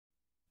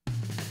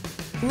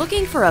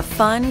Looking for a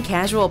fun,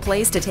 casual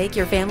place to take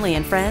your family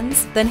and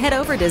friends? Then head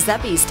over to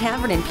Zeppe's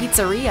Tavern and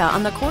Pizzeria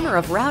on the corner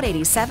of Route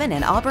 87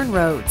 and Auburn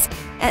Roads.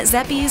 At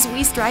Zeppe's,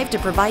 we strive to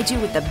provide you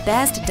with the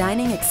best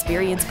dining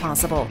experience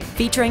possible.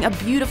 Featuring a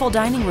beautiful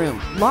dining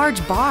room,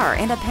 large bar,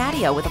 and a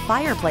patio with a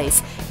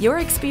fireplace, your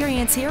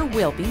experience here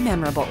will be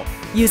memorable.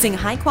 Using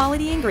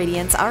high-quality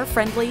ingredients, our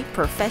friendly,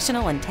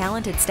 professional, and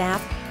talented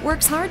staff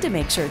works hard to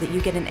make sure that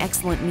you get an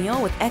excellent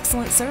meal with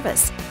excellent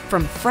service.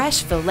 From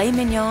fresh filet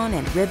mignon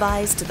and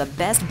ribeyes to the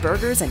best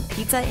burgers and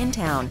pizza in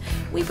town,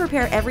 we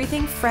prepare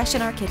everything fresh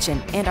in our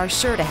kitchen and are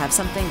sure to have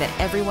something that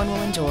everyone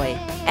will enjoy.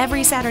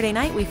 Every Saturday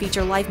night, we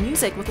feature live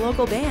music with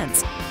local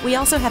bands. We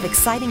also have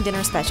exciting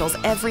dinner specials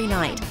every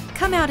night.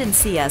 Come out and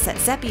see us at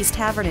Zeppe's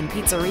Tavern and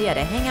Pizzeria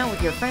to hang out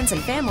with your friends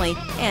and family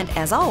and,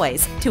 as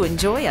always, to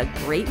enjoy a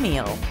great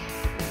meal.